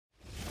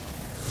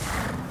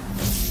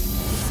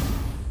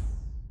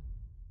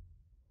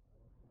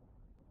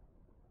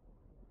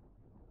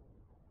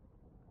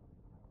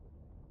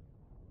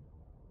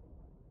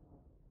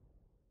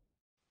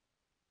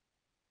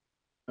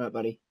Alright,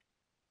 buddy.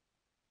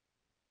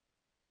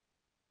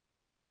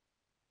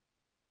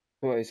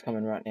 Boy's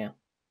coming right now.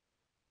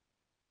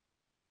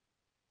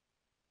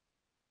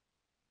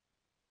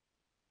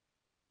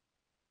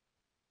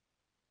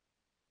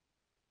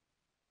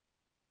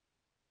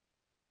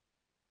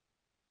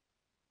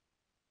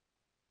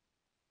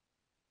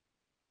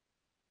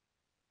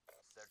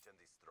 Search and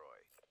destroy.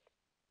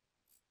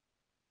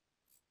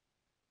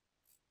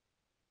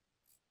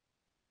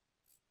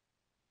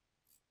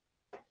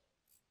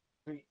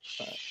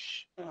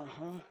 Breach.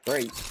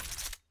 Great.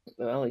 What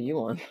the hell are you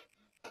on?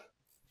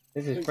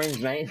 This is friends,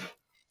 mate.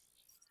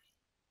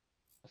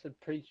 I said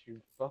preach,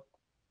 you fuck.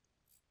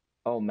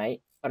 Oh,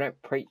 mate. I don't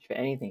preach for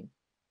anything.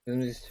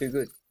 I'm just too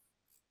good.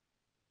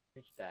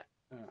 Preach that.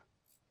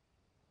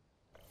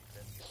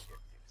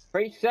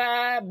 Preach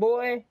that,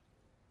 boy!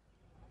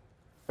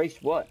 Preach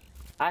what?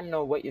 I don't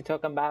know what you're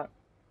talking about.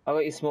 I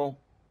got you small.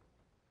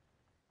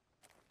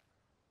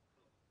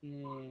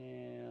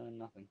 Yeah,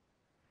 nothing.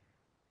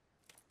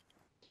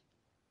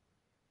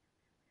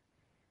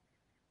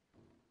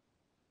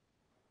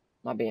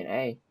 Might be an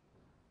A.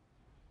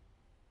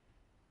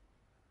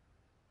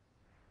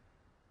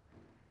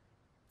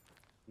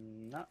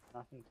 No,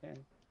 nothing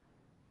 10.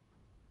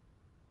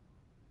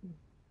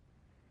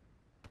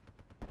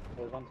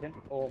 There's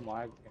 110. Oh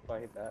my, if I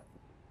hit that.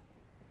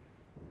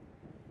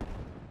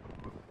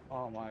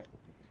 Oh my, this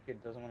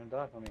kid doesn't want to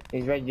die for me.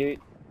 He's red,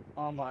 dude.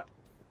 Oh my,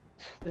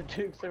 the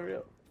Dukes are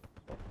real.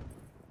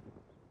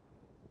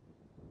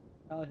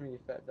 Challenge me, you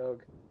fat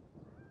dog.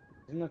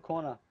 He's in the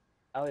corner.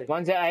 Ali.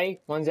 One's at A,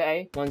 one's at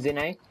A, one's in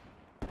A.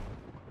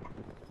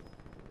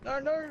 No,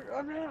 I'm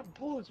out of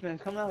bullets, man.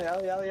 Come on,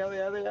 Ali,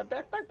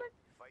 back.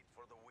 Fight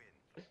for the win.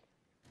 We're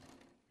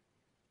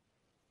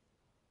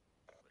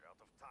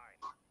out of time.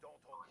 Don't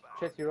hold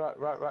back. Chess, you're right.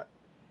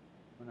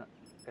 Oh, no.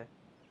 Okay.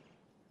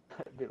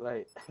 A bit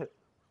late.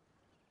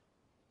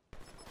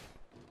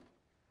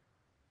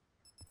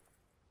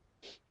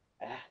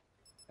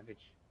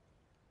 Savage.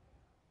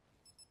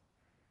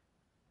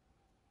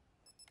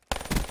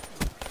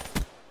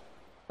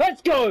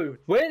 Let's go!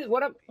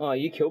 What up? Oh,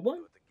 you killed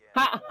one?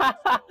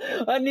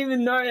 I didn't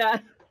even know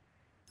that.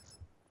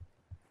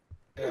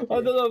 I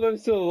thought I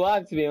was still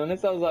alive, to be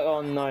honest. I was like,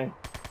 oh no.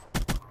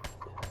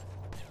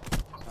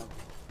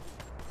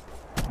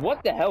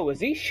 What the hell was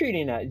he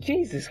shooting at?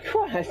 Jesus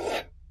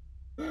Christ.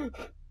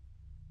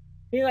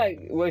 He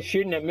like was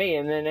shooting at me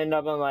and then ended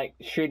up on like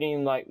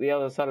shooting like the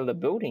other side of the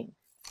building.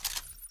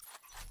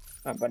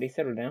 Alright, buddy,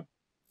 settle down.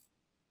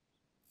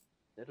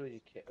 Settle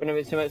your kid. Don't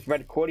have too much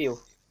red cordial.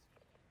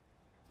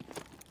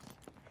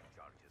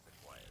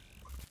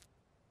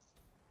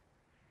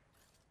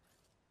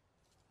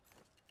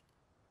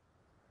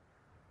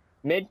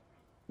 Mid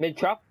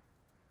truck.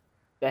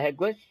 The head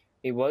glitch.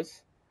 He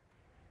was.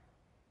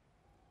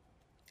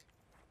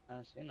 I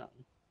don't see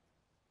nothing.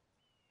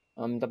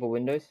 Double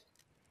windows.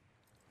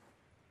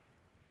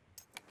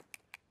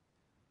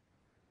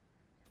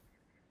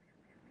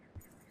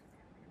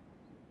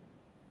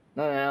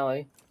 Not an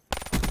alley.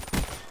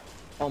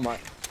 Oh my.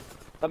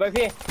 They're both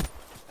here.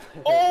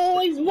 Oh,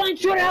 he's one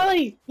shot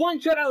alley!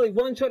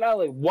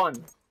 One.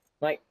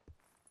 Like,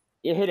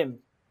 you hit him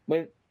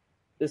with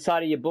the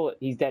side of your bullet.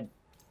 He's dead.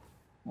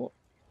 What?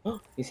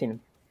 You seen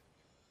him.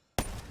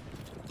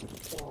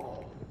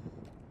 Oh,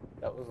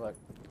 that was like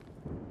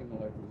him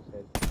away from his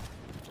head.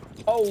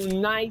 Oh,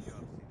 nice.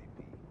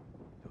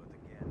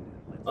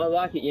 I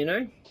like it, you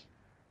know?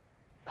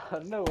 I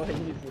don't know why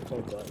he uses the whole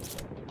button.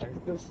 I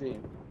can still see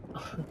him.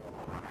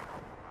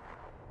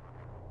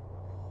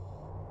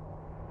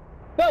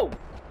 Boom!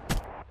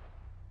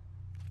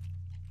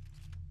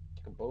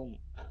 Boom.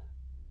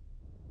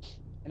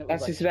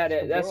 That's like, just about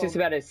it. That's just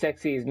about as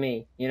sexy as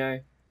me, you know?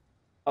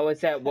 I would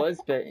say it was,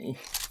 but I'm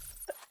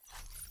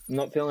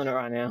not feeling it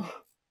right now.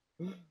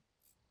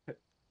 It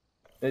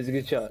was a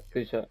good shot.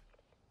 Good shot.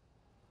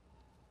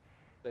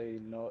 So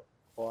not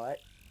quite,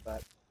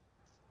 but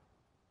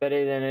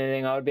Better than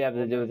anything I would be able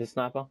to do with a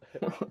sniper.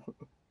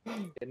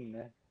 getting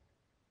there. It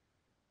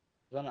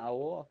was on our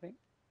wall, I think.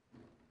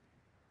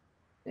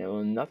 Yeah,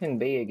 well, nothing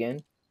B again.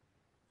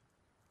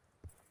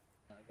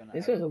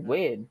 This was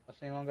weird. I've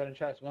seen one going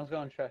tracks. One's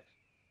going tracks.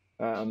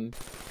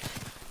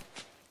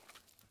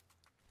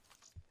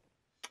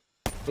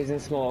 He's in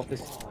small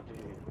office. Oh,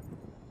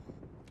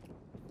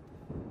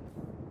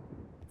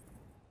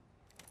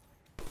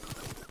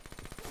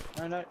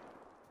 dude. No.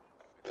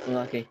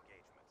 Unlucky.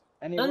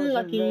 And he wasn't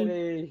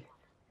ready.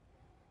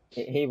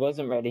 He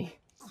wasn't ready.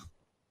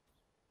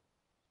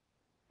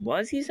 Why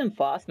is he using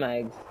fast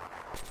mags?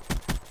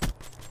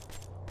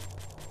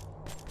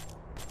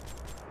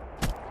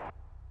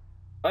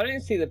 I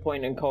don't see the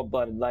point in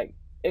cold-blooded. Like,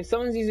 if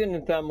someone's using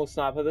a thermal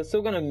sniper, they're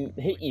still gonna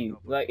hit you.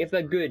 Like, if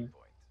they're good,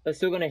 they're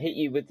still gonna hit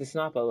you with the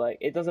sniper. Like,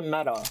 it doesn't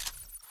matter.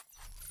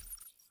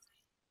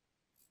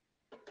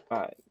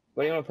 Alright,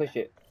 where do you want to push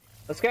it?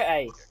 Let's go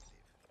A. You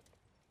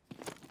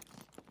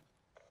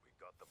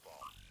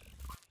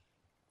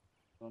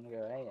wanna go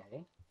A,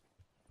 eh?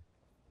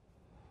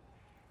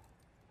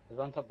 There's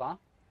one top bar.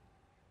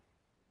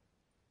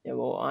 Yeah,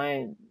 well,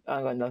 I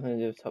got nothing to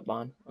do with top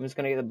barn. I'm just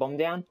gonna get the bomb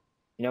down.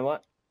 You know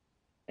what?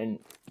 And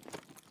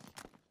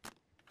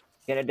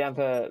get it down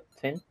for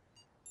Finn.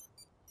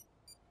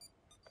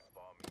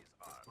 Bomb is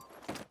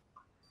armed.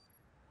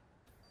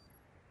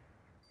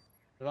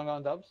 You wanna go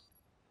on dubs?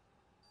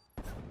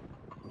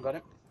 Got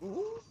him.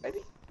 Ooh, baby.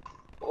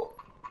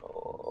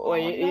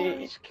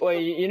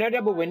 Wait, you know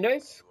double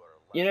windows?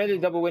 You know the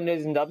double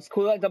windows and dubs?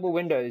 Call that double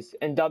windows,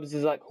 and dubs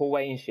is like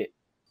hallway and shit.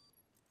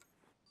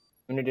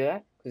 Wanna do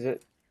that? Cause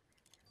it,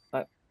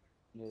 like,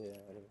 Yeah,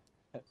 whatever.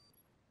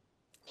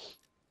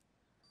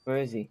 where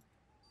is he?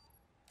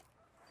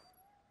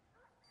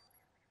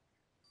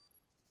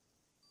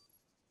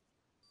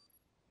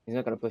 He's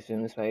not gonna push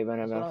him this way, he won't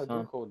have That's what enough I do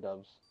time. call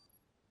dubs.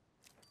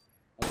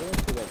 I didn't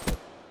see that shit.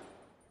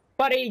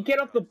 Buddy, get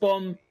off the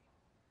bomb! Do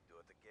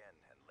it again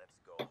and let's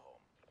go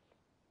home.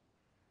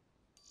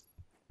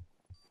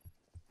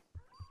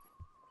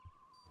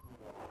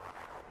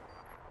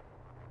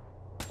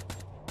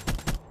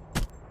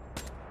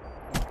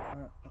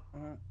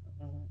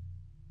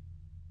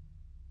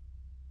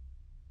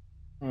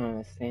 I don't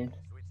understand.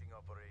 Switching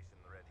operation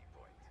ready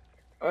point.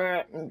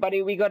 Alright,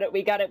 buddy, we got it.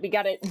 Protect the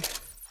objectives.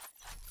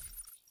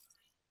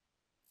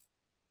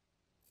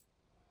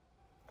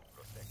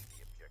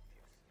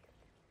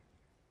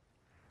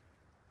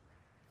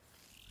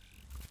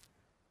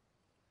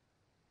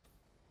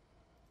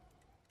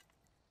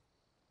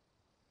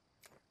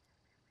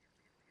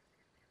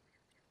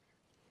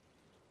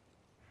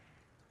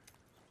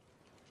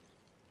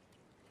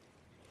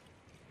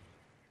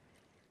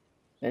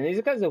 And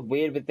these guys are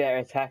weird with their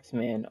attacks,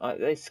 man.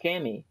 They scare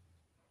me.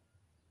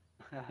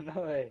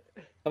 No way.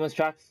 Someone's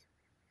tracks.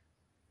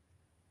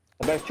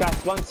 They're both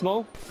tracks. One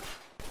small.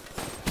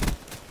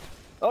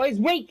 Oh, he's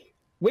weak!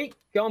 Weak!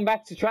 Going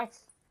back to tracks.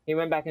 He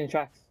went back in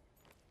tracks.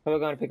 Probably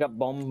going to pick up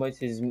bomb,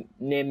 which is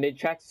near mid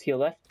tracks to your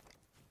left.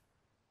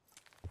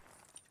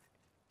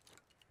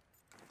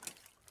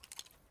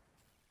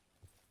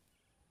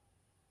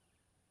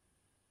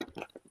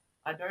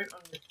 I don't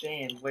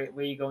understand where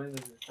you're going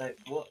with this. Like,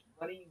 what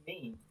do you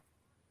mean?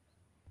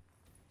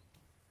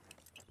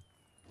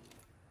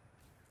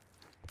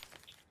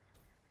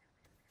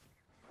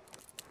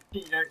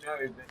 You don't know,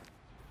 but...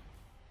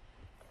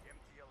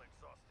 MTL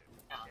exhausted.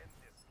 End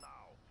this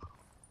now.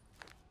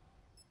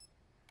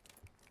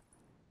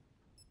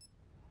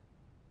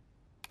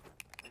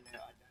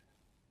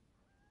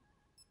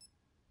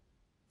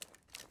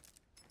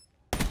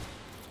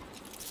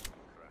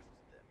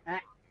 Crushed them.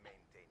 Ah.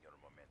 Maintain your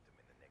momentum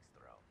in the next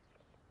round.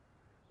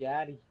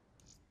 Yaddy.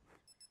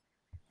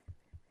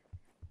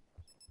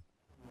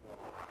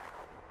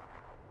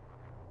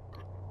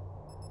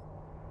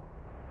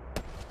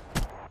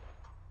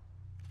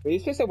 Were you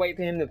supposed to wait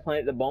for him to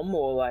plant the bomb,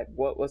 or like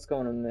what's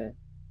going on there?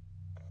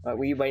 Like,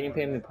 were you waiting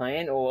for him to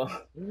plant, or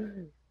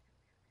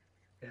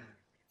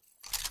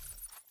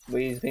were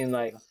you just being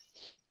like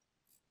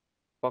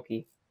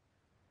cocky?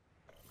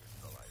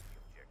 Neutralize the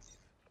objective.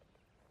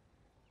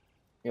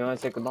 You want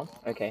to take the bomb?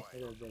 Okay. A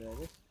little bit of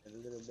this, a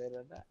little bit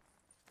of that.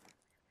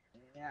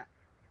 Yeah.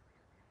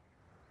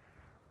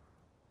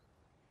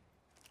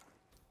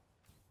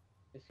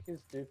 These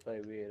kids do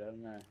play weird, I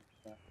don't know.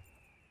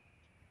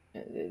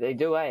 They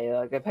do, eh?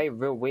 Like, they play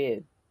real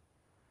weird.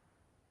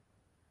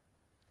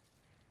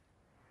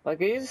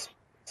 Like,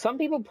 some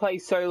people play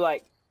so,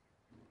 like...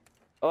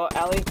 Oh,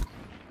 Ali.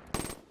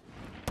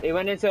 He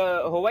went into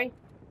a hallway?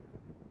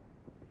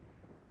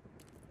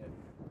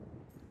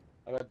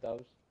 I got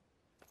dubs.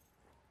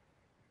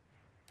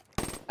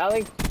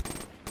 Ali?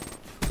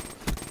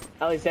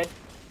 Ali said.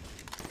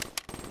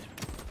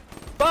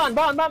 Bottom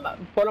barn,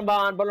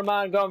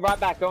 going right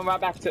back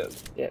to...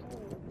 Yeah.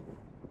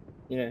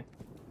 You know.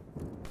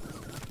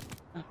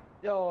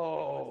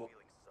 Yo!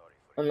 Feeling sorry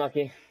for you.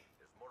 Unlucky.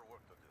 There's more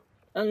work to do.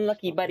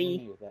 Unlucky, Stop buddy.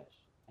 hitting me with that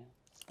shit, yeah.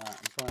 Alright,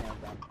 I'm pulling that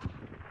down.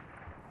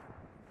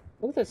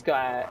 Look at this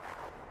guy.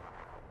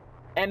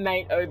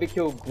 M8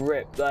 overkill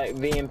grip, like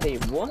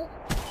VMP. What?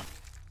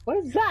 What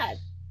is that?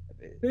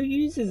 Who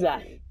uses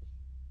that?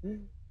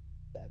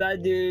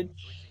 That dude.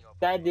 Switching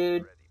That operation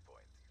dude. ready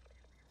point.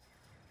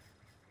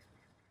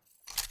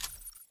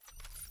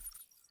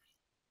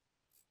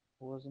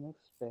 Wasn't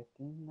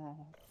expecting that.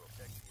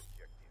 Protect the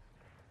objective.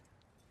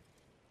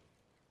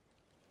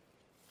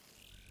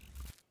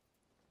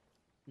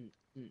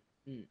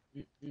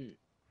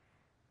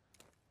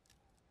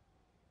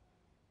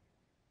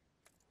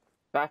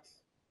 Facts.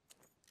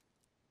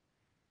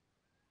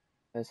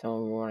 There's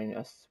someone running,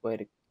 I swear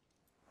to...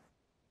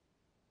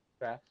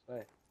 Tracks,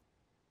 wait.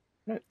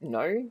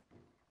 No?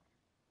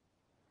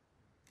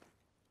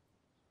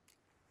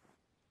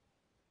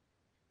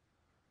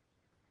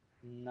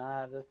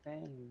 Not a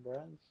thing,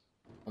 bruh.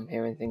 I'm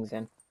hearing things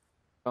then.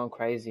 Going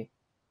crazy.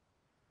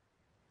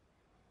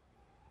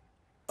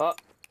 Oh!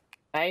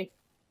 Hey!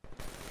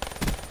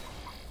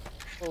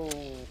 Oh,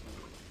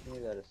 give me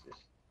that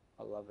assist.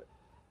 I love it.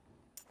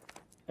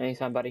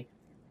 Anytime, buddy.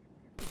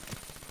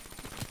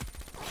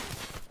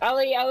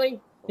 Ali!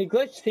 He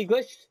glitched! He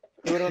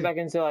would've went back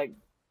into, like,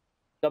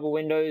 double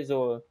windows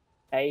or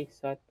A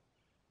side.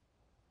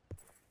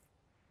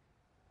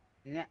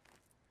 Yeah.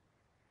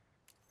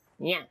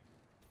 Yeah.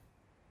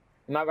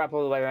 You might wrap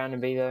all the way around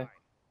and B though.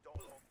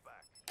 Don't hold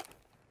back.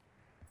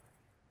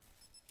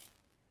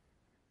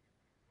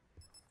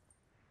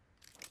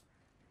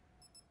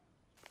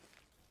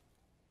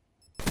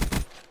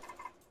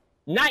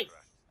 Nice!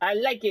 I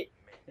like it!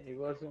 He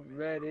wasn't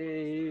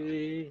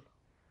ready.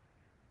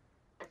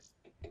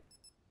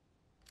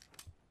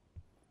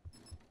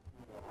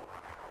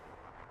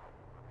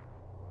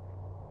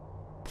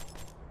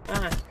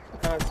 Ah, I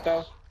can't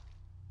spell.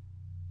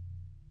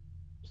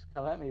 Just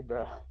come at me,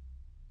 bro.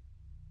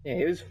 Yeah,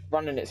 he was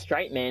running it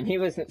straight, man. He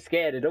wasn't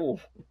scared at all.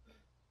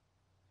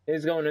 He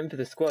was going in for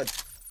the squad.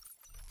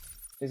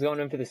 He was going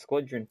in for the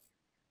squadron.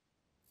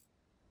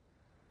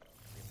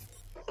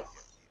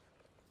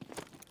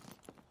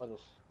 What a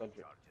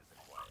squadron. Charges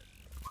acquired.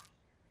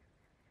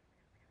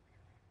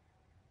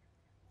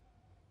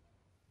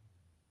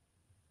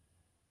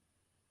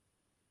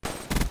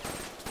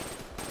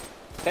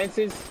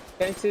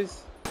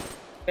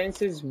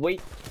 Fences,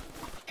 weak.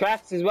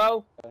 Tracks as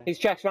well. His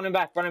tracks running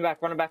back.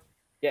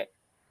 Yeah.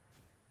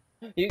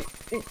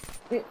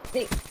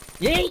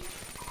 Yeet!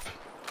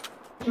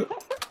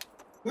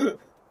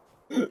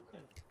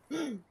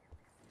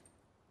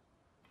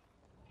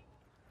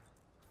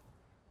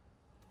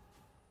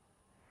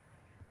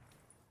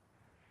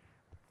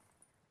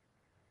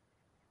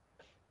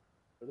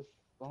 What a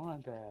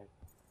spawn bag.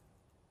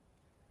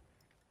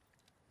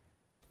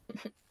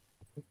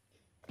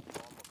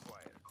 Bomb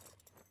acquired.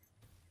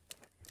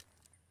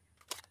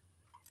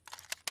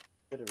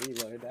 Better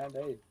reload that,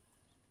 eh?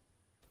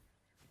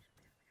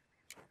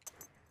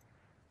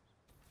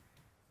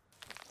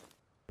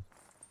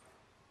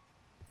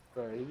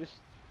 Bro, he just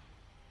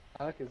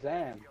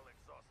Alakazam. Feel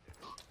exhausted.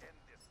 End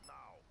this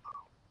now.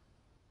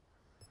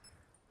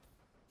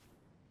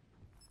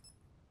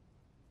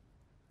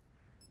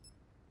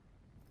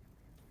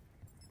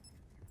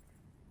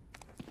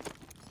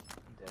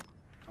 I'm dead.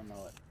 I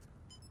know it.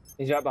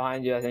 He's right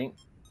behind you, I think.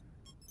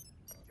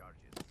 Charges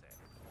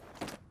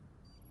set.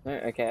 No,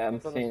 okay, I'm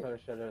Got a seeing, Soul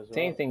Shadow as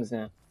seeing well. things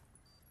now.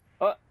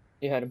 Oh,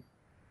 you heard him.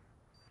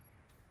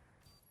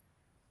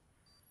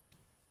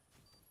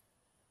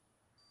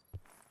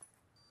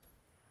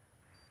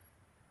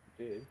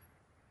 Dude.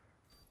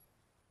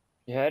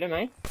 You heard him,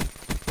 eh?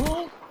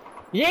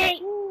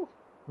 Yeet! Woo!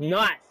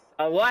 Nice!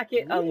 I like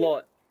it a Yeah.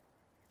 lot.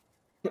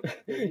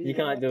 You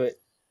can't do it.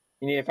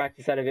 You need to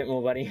practice that a bit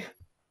more, buddy.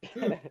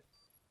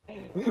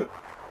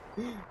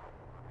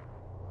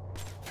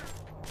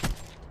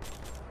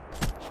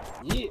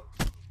 Yeah.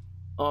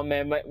 Oh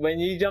man, when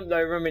you jumped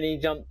over him and he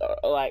jumped,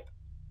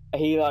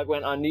 he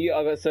went under you,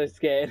 I got so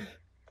scared. The CDP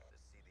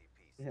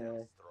Yeah.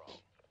 still strong.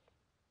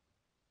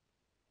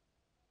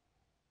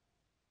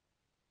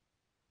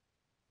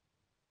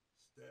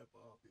 Step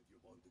up if you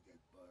want to get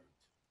burnt.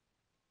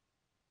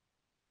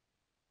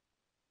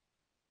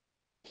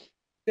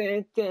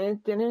 Dun,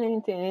 dun, dun,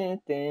 dun, dun,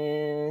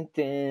 dun,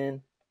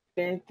 dun,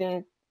 dun,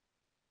 dun.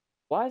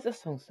 Why is this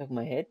song stuck in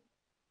my head?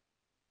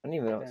 I don't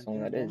even know what Dun, song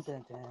dun, that dun, is.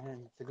 dun,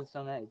 dun. It's a good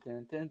song, eh?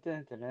 Dun, dun,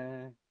 dun, dun,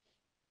 dun.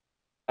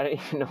 I don't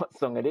even know what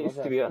song it I is, love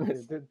to that be song.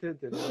 honest. Dun, dun,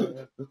 dun, dun,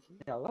 dun.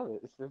 Yeah, I love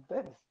it. It's the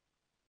best.